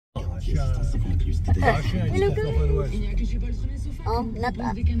Hello guys. Oh, not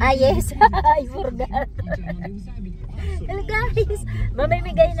yes. I forgot. Hello guys.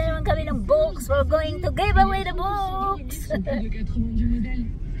 Mamimigay na naman kami ng books. We're going to give away the books.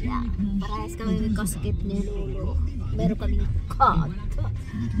 Yeah, parehas kami may kaskip ni Lolo. Meron kaming cut.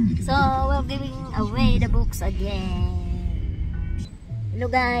 So, we're giving away the books again. Hello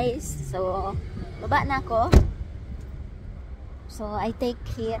guys. So, baba na ako. So, I take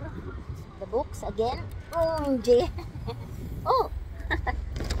here the books again. OMG. Oh.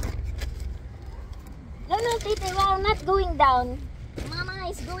 No, Titi, we are not going down. Mama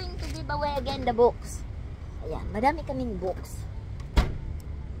is going to give away again the books. Ayan, madami kaming books.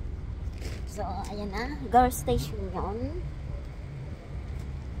 So, ayan na. Girl station yun.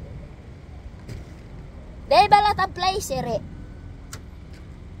 Day balat ang place, ere.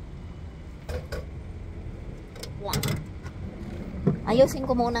 Lang. Ayusin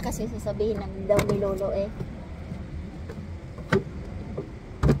ko muna kasi sasabihin namin daw ni Lolo eh.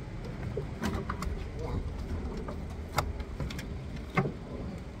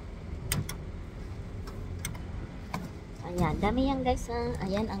 Ayan, dami yan guys ha.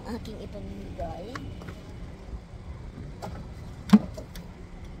 Ayan ang aking ipamimigay.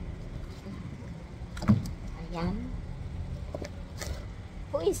 Ayan.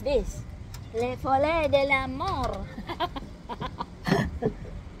 Who is this? Le Folle de l'Amour.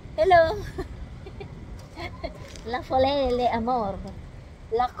 Hello. La Folle de l'Amour.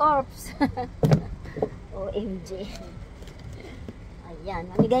 La Corpse. OMG. Ayan,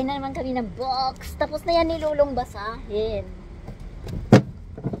 mamigay na naman kami ng box. Tapos na yan ni Lulong basahin.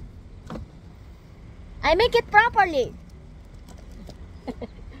 I make it properly.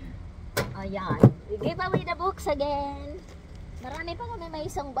 Ayan. We give away the books again. Marami pa kami, may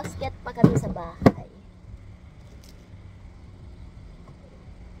isang basket pa kami sa bahay.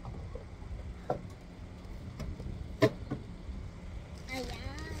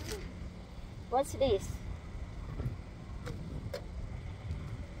 Ayan. What's this?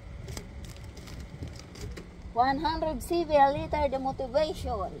 $100 civil liter the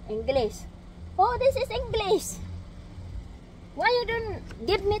motivation. English. Oh, this is English. Why you don't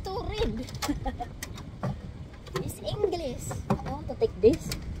give me to read? It's English. I want to take this.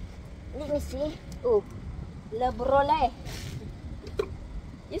 Let me see. Oh, Le Brole.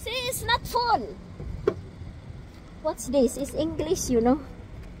 You see, it's not full. What's this? It's English, you know.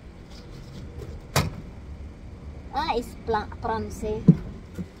 Ah, it's Francais.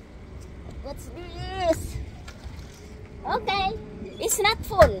 What's this? Okay, it's not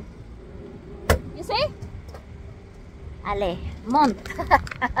full. You see? Ale, mont.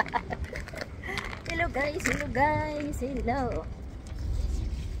 Hello guys, hello guys, hello.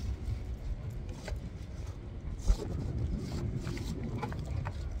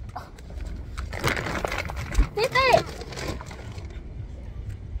 Oh. Titi!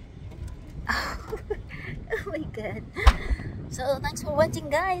 Oh my god. So, thanks for watching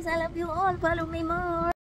guys. I love you all. Follow me more.